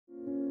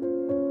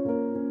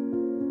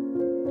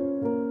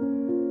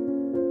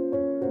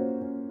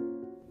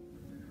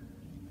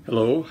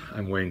Hello,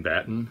 I'm Wayne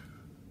Batten,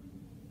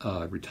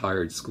 a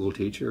retired school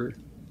teacher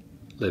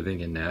living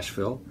in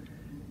Nashville,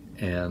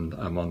 and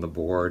I'm on the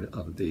board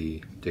of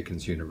the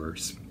Dickens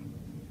Universe.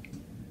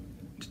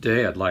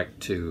 Today I'd like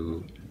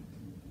to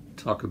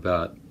talk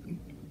about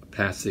a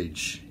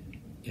passage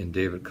in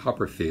David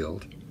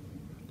Copperfield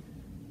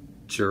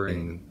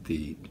during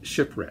the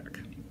shipwreck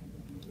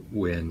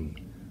when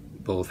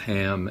both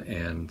Ham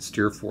and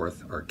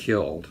Steerforth are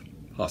killed,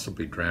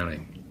 possibly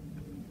drowning.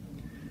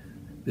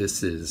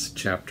 This is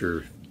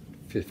chapter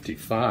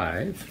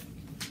 55,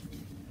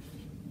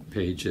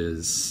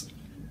 pages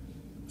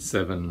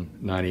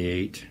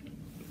 798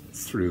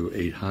 through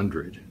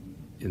 800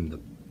 in the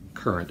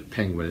current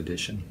Penguin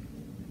edition.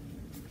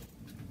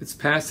 This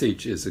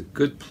passage is a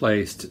good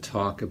place to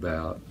talk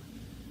about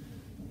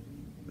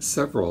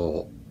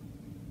several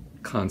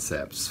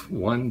concepts,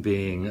 one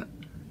being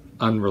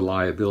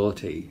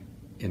unreliability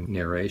in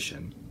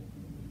narration,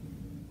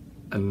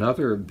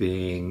 another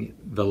being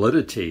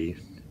validity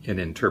in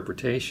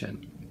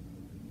interpretation,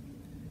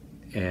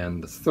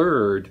 and the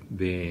third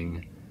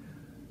being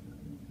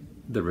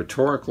the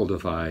rhetorical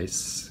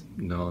device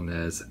known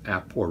as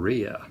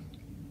aporia,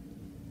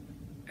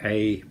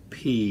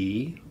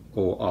 A-P-O-R-I-A.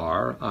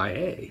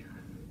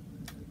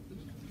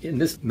 In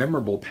this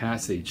memorable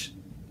passage,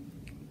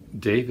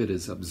 David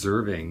is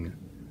observing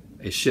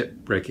a ship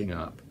breaking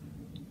up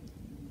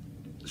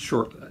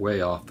short way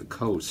off the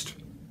coast.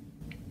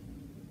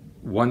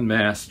 One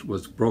mast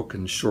was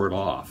broken short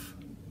off,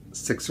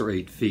 6 or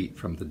 8 feet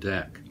from the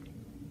deck,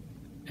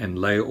 and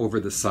lay over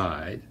the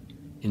side,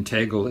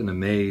 entangled in a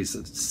maze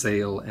of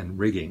sail and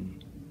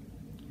rigging,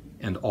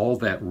 and all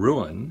that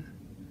ruin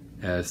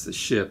as the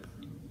ship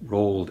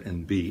rolled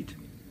and beat,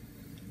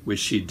 which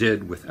she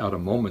did without a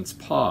moment's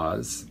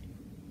pause,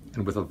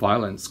 and with a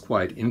violence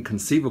quite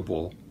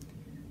inconceivable,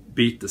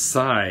 beat the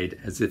side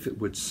as if it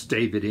would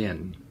stave it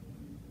in.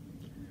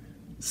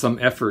 Some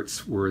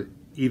efforts were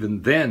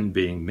even then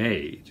being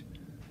made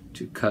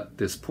to cut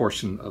this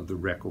portion of the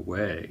wreck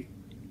away.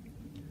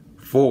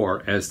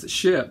 For as the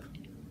ship,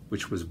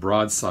 which was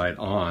broadside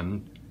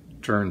on,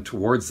 turned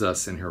towards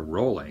us in her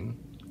rolling,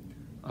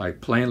 I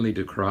plainly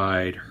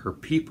descried her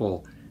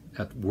people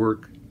at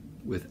work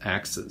with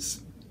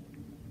axes,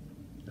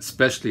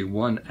 especially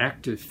one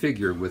active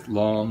figure with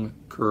long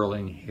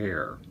curling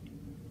hair,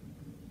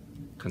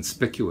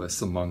 conspicuous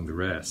among the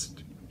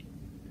rest.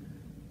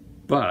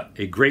 But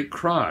a great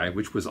cry,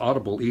 which was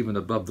audible even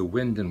above the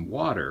wind and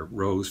water,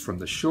 rose from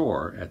the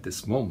shore at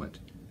this moment.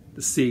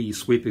 The sea,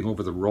 sweeping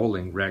over the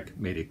rolling wreck,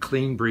 made a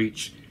clean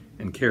breach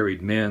and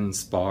carried men,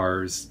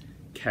 spars,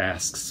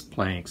 casks,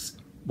 planks,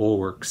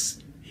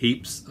 bulwarks,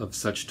 heaps of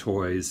such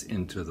toys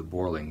into the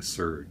boiling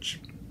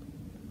surge.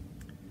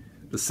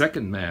 The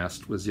second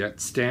mast was yet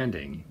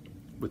standing,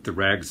 with the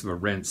rags of a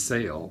rent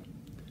sail,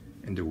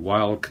 and a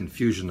wild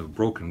confusion of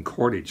broken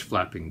cordage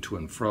flapping to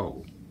and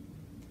fro.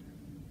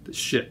 The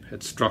ship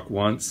had struck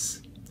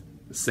once,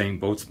 the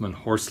same boatsman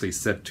hoarsely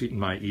said in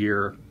my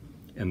ear,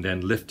 and then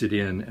lifted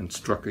in and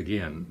struck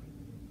again.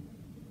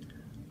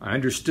 I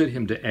understood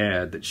him to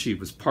add that she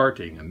was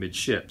parting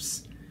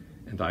amidships,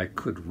 and I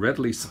could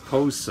readily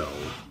suppose so,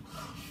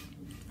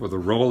 for the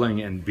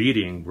rolling and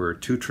beating were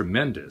too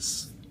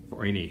tremendous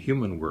for any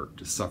human work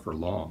to suffer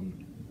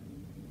long.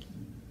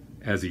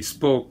 As he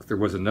spoke, there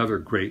was another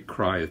great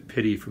cry of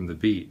pity from the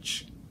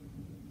beach.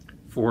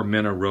 4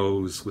 men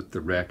arose with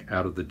the wreck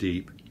out of the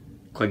deep,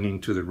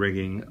 clinging to the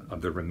rigging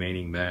of the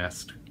remaining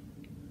mast.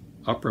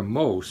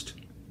 Uppermost,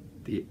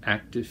 the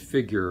active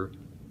figure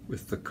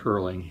with the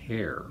curling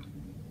hair.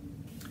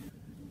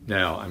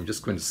 Now, I'm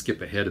just going to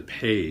skip ahead a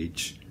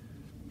page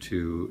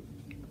to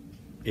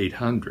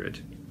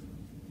 800,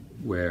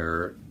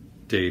 where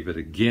David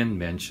again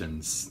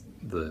mentions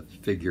the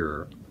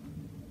figure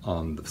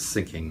on the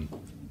sinking,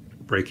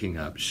 breaking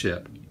up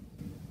ship.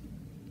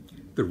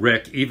 The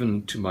wreck,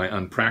 even to my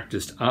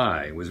unpracticed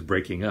eye, was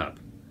breaking up.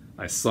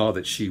 I saw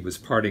that she was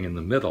parting in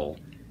the middle,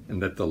 and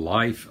that the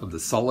life of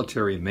the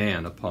solitary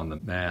man upon the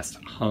mast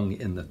hung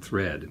in the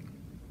thread.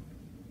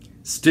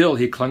 Still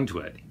he clung to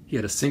it. He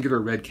had a singular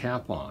red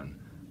cap on,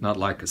 not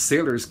like a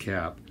sailor's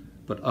cap,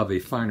 but of a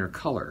finer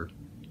color.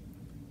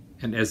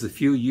 And as the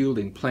few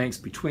yielding planks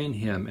between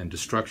him and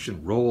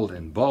destruction rolled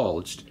and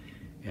bulged,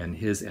 and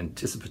his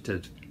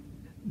anticipated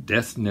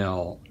death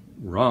knell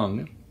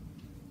rung,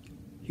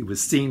 he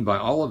was seen by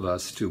all of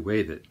us to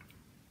wave it.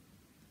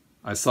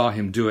 I saw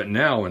him do it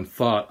now and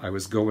thought I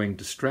was going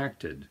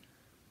distracted,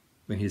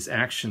 when his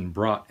action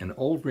brought an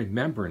old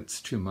remembrance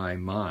to my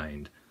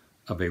mind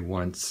of a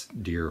once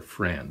dear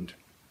friend.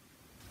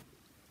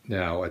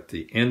 Now, at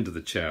the end of the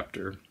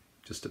chapter,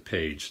 just a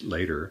page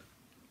later,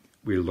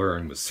 we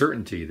learn with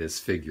certainty this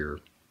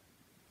figure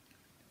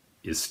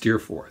is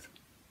Steerforth.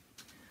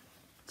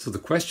 So the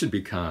question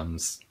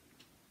becomes,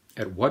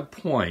 at what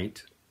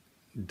point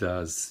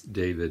does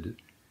David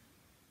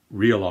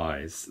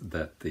realize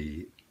that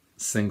the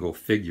single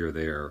figure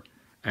there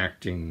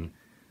acting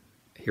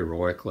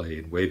heroically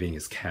and waving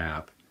his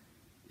cap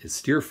is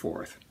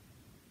Steerforth?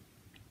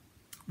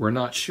 We're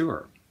not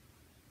sure.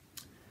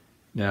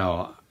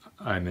 Now,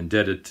 I'm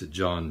indebted to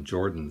John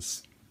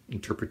Jordan's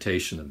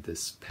interpretation of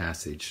this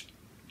passage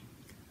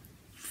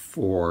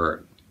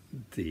for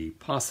the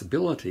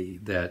possibility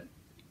that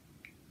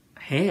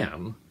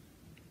Ham,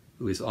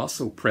 who is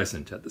also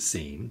present at the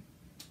scene,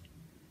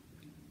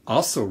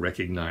 also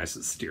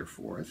recognizes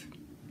Steerforth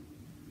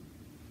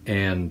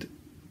and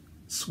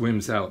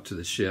swims out to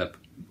the ship,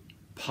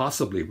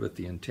 possibly with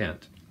the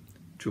intent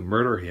to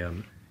murder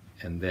him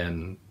and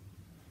then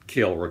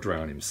kill or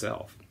drown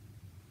himself.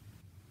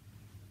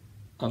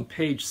 On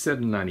page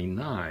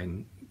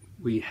 799,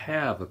 we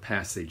have a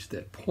passage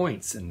that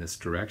points in this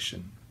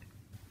direction.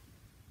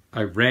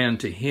 I ran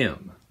to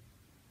him,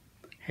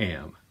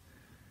 Ham,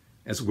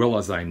 as well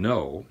as I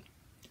know,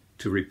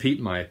 to repeat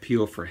my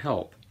appeal for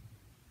help.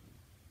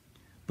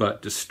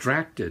 But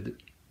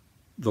distracted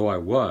though I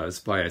was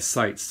by a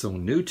sight so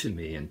new to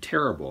me and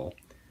terrible,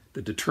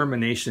 the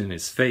determination in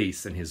his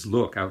face and his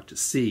look out to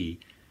sea,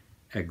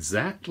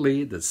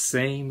 exactly the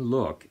same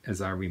look as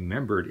I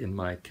remembered in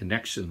my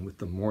connection with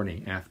the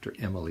morning after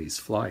Emily's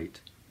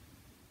flight,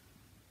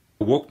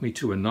 awoke me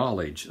to a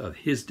knowledge of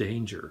his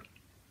danger.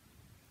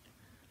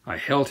 I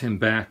held him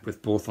back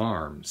with both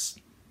arms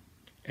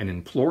and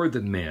implored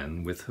the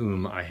men with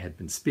whom I had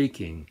been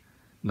speaking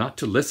not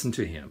to listen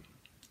to him,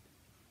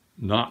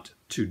 not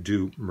to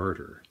do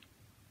murder,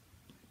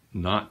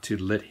 not to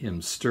let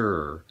him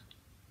stir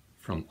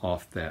from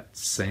off that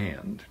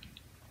sand.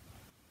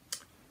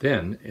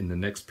 Then, in the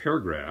next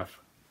paragraph,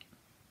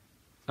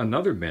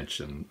 another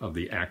mention of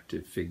the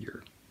active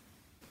figure.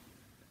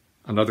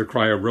 Another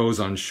cry arose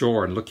on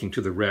shore, and looking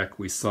to the wreck,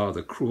 we saw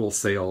the cruel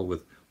sail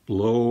with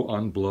blow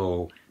on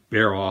blow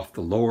bear off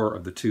the lower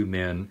of the two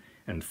men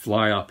and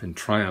fly up in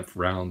triumph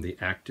round the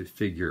active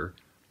figure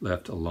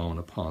left alone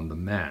upon the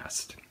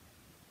mast.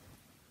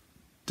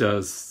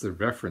 Does the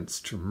reference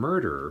to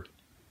murder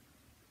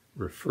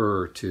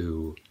refer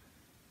to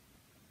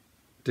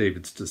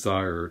David's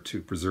desire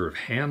to preserve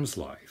Ham's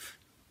life,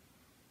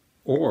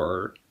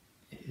 or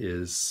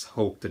his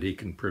hope that he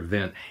can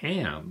prevent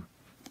Ham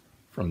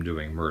from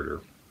doing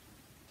murder?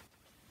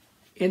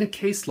 In a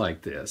case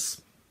like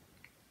this,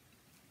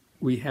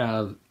 we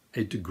have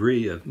a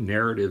degree of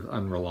narrative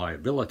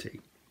unreliability.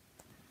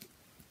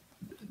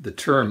 The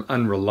term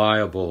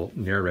unreliable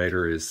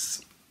narrator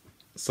is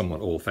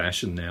somewhat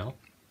old-fashioned now.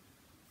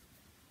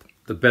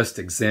 The best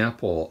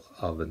example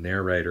of a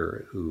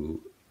narrator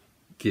who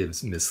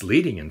gives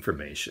misleading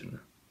information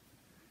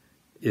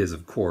is,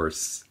 of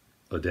course,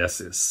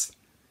 Odysseus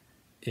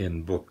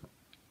in Book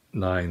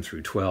 9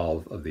 through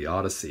 12 of the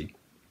Odyssey,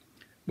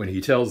 when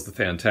he tells the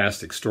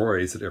fantastic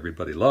stories that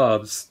everybody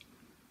loves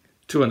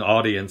to an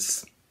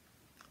audience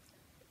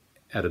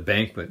at a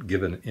banquet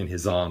given in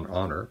his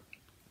honor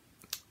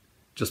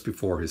just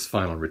before his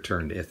final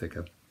return to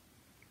Ithaca,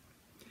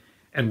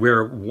 and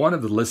where one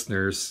of the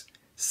listeners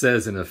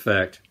says, in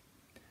effect,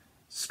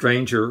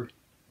 "Stranger,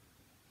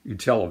 you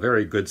tell a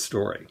very good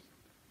story."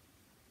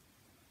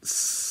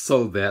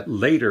 So that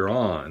later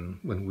on,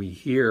 when we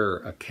hear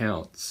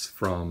accounts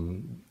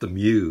from the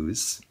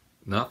Muse,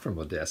 not from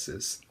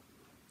Odysseus,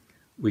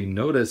 we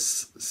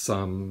notice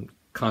some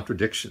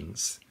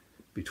contradictions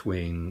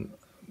between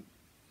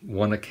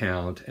one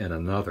account and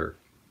another,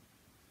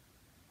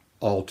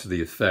 all to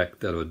the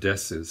effect that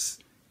Odysseus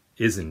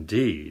is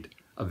indeed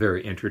a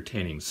very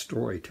entertaining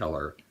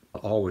storyteller,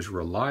 always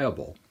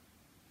reliable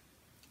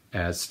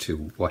as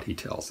to what he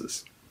tells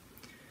us.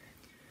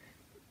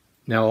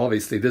 Now,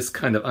 obviously, this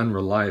kind of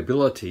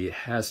unreliability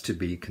has to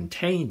be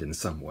contained in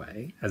some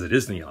way, as it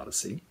is in the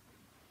Odyssey,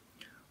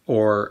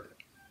 or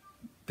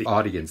the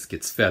audience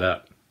gets fed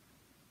up.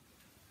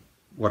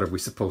 What are we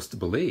supposed to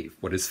believe?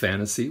 What is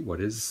fantasy?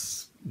 What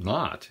is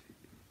not?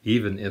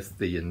 Even if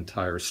the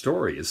entire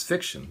story is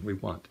fiction, we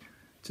want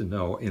to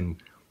know in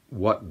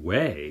what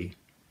way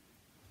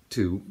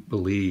to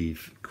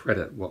believe,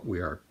 credit what we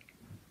are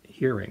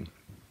hearing.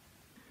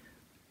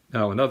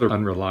 Now, another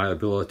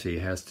unreliability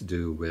has to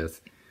do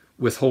with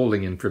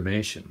withholding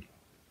information.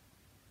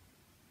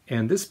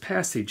 And this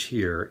passage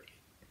here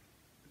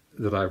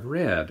that I've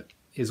read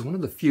is one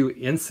of the few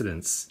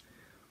incidents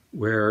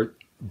where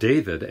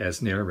David,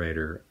 as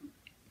narrator,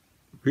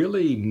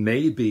 really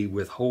may be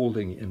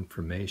withholding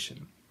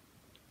information.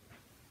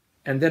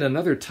 And then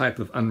another type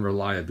of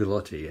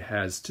unreliability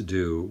has to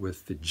do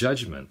with the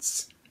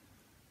judgments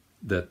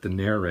that the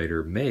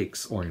narrator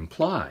makes or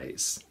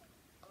implies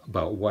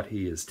about what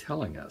he is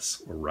telling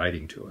us or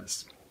writing to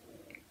us.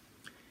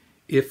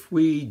 If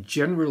we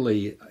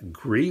generally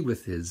agree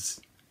with his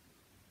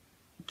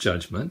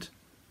judgment,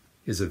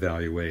 his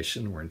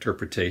evaluation or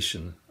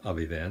interpretation of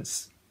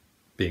events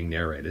being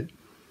narrated,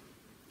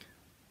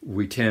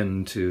 we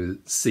tend to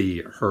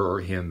see her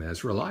or him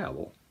as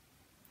reliable.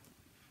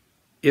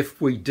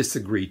 If we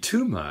disagree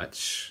too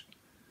much,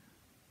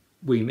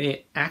 we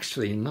may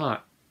actually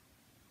not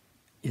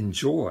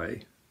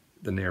enjoy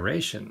the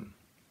narration.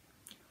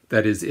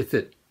 That is, if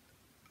it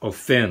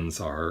offends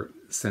our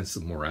sense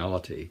of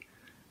morality,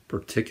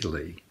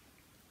 particularly,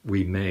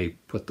 we may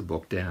put the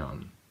book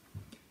down.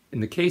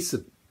 In the case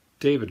of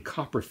David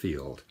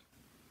Copperfield,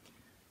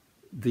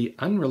 The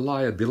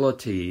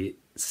unreliability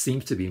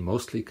seems to be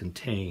mostly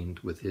contained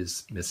with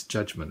his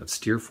misjudgment of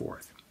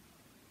Steerforth.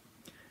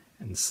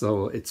 And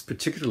so it's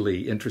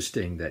particularly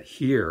interesting that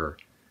here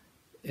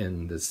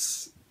in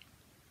this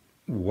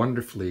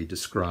wonderfully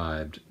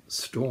described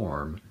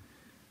storm,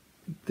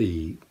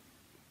 the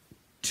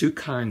two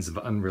kinds of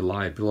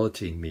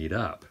unreliability meet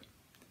up.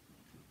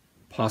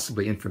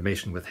 Possibly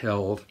information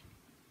withheld,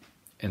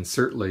 and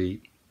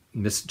certainly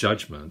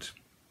misjudgment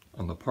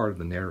on the part of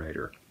the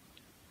narrator.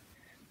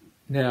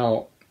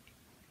 Now,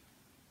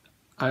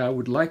 I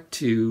would like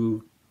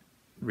to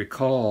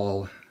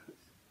recall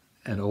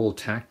an old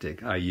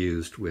tactic I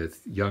used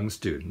with young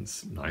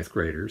students, ninth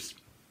graders,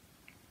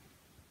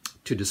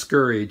 to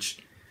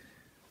discourage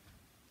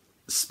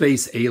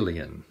space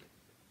alien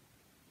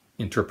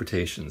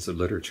interpretations of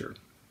literature.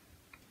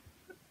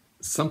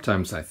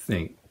 Sometimes I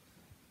think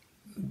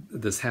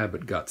this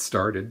habit got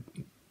started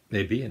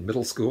maybe in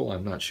middle school,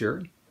 I'm not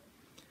sure.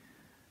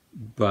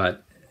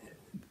 But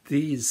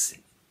these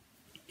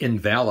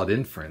invalid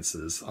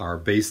inferences are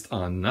based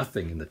on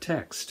nothing in the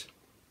text,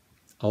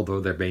 although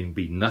there may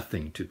be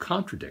nothing to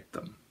contradict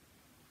them.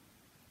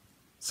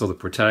 So the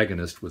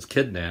protagonist was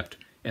kidnapped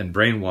and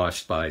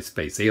brainwashed by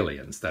space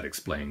aliens. That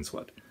explains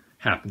what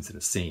happens in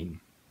a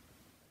scene.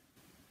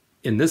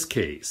 In this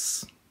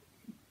case,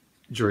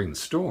 during the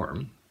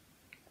storm,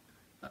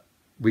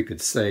 we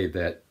could say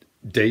that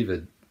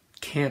David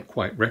can't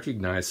quite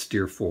recognize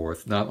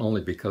Steerforth, not only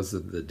because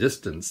of the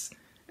distance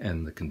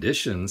and the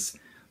conditions,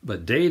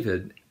 but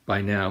David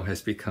by now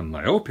has become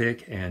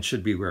myopic and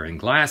should be wearing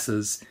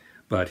glasses,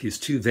 but he's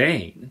too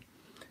vain,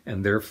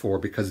 and therefore,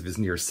 because of his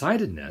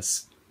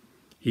nearsightedness,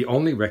 he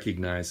only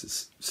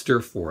recognizes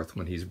Steerforth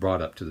when he's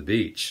brought up to the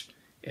beach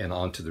and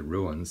onto the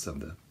ruins of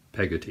the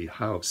Peggotty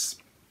house.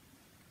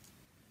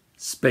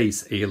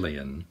 Space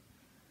alien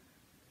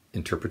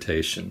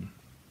interpretation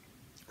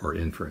or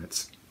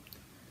inference.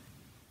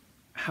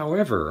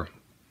 However,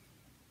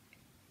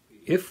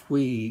 if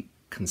we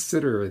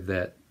consider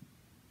that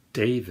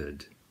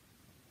David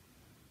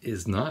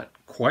is not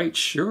quite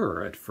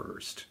sure at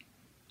first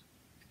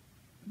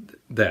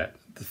that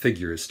the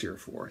figure is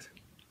Steerforth,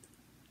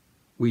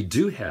 we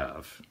do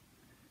have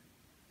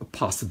a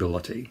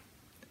possibility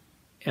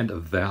and a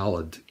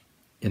valid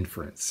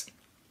inference,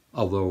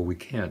 although we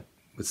can't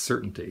with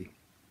certainty,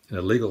 in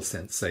a legal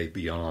sense, say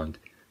beyond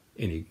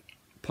any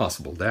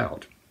possible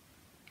doubt.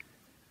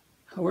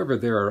 However,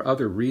 there are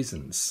other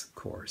reasons, of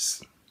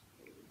course,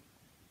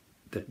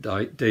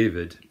 that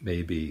David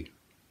may be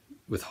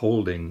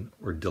withholding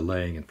or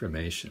delaying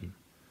information.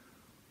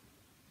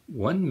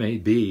 One may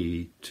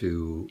be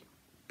to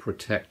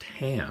protect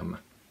Ham.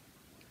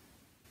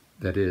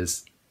 That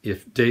is,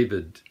 if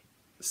David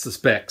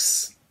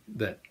suspects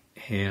that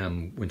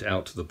Ham went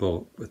out to the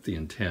boat with the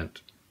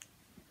intent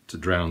to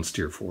drown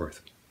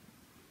Steerforth,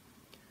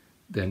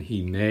 then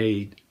he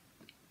may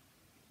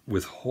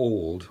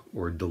withhold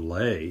or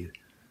delay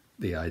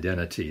the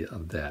identity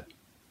of that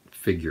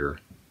figure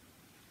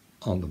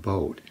on the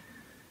boat.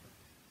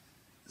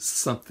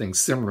 Something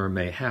similar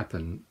may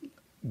happen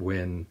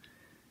when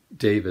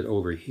David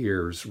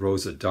overhears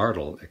Rosa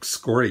Dartle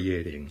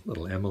excoriating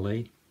little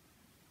Emily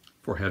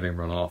for having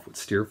run off with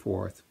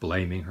Steerforth,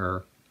 blaming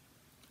her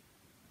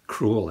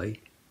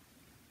cruelly.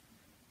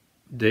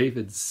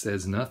 David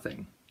says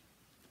nothing.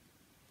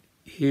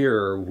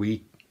 Here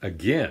we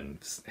again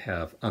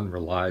have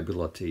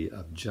unreliability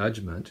of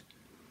judgment,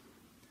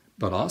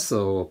 but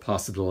also a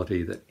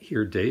possibility that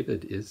here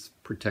David is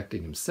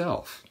protecting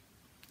himself,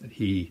 that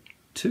he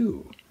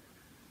too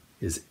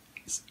is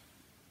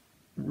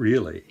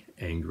really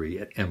angry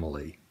at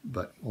Emily,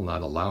 but will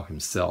not allow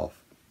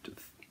himself to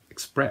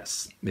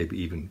express,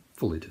 maybe even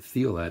fully to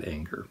feel that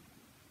anger,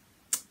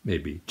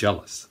 maybe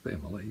jealous of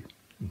Emily,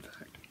 in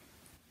fact.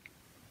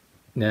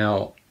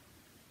 Now,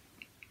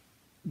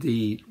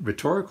 the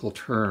rhetorical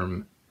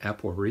term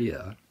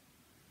aporia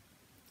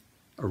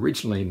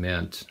originally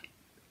meant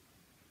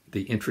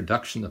the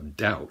introduction of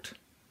doubt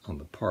on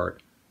the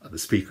part of the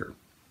speaker.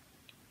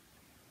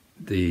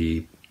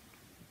 The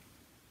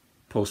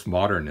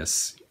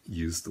postmodernists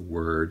use the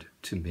word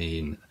to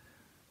mean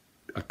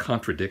a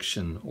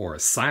contradiction or a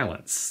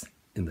silence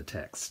in the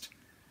text,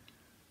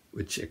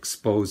 which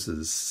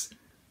exposes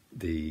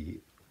the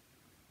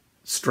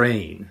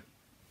strain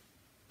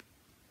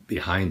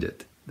behind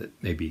it that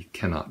maybe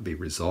cannot be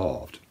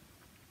resolved.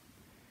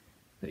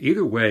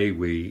 Either way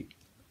we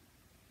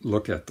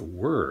look at the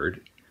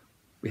word,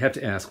 we have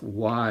to ask,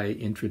 why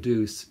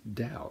introduce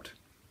doubt?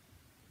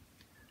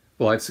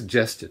 Well, I've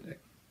suggested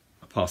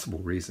a possible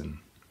reason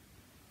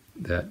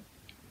that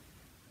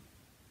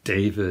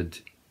David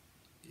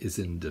is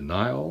in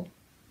denial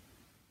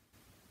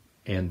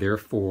and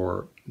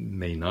therefore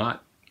may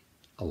not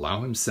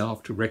allow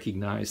himself to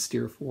recognize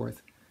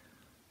Steerforth,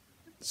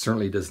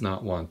 certainly does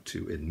not want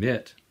to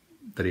admit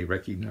that he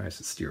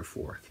recognizes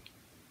Steerforth,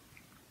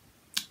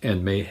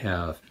 and may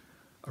have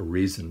a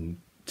reason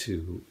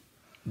to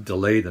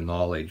delay the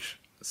knowledge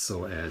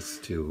so as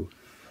to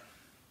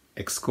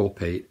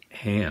exculpate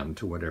Ham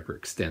to whatever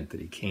extent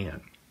that he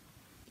can.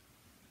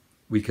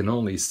 we can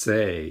only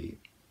say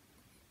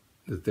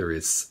that there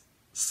is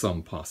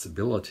some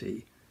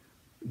possibility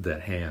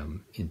that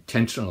Ham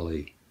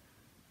intentionally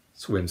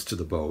swims to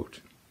the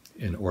boat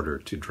in order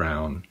to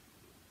drown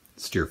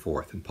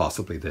Steerforth and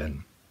possibly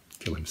then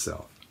kill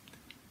himself.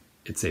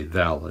 It's a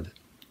valid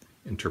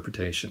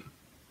interpretation.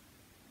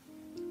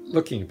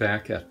 Looking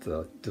back at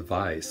the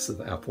device of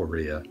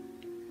aporia,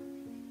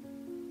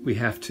 we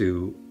have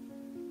to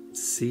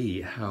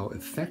see how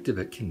effective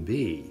it can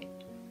be.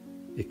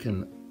 It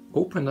can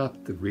open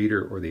up the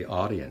reader or the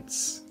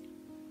audience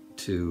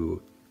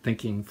to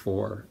thinking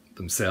for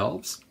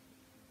themselves.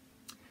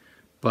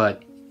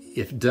 But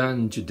if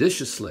done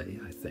judiciously,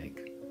 I think,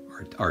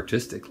 or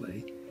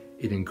artistically,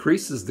 it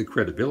increases the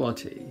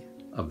credibility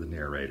of the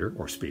narrator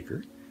or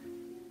speaker,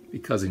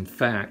 because in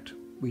fact,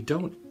 we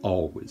don't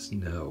always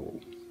know.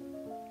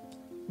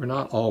 We're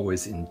not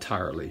always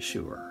entirely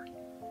sure.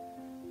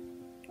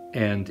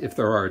 And if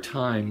there are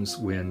times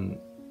when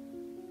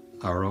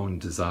our own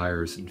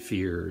desires and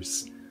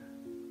fears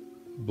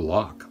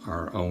block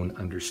our own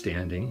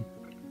understanding,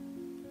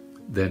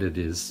 then it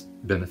is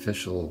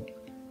beneficial,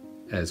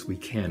 as we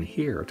can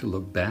here, to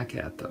look back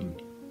at them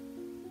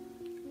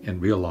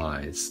and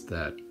realize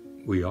that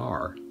we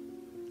are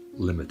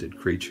limited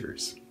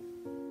creatures.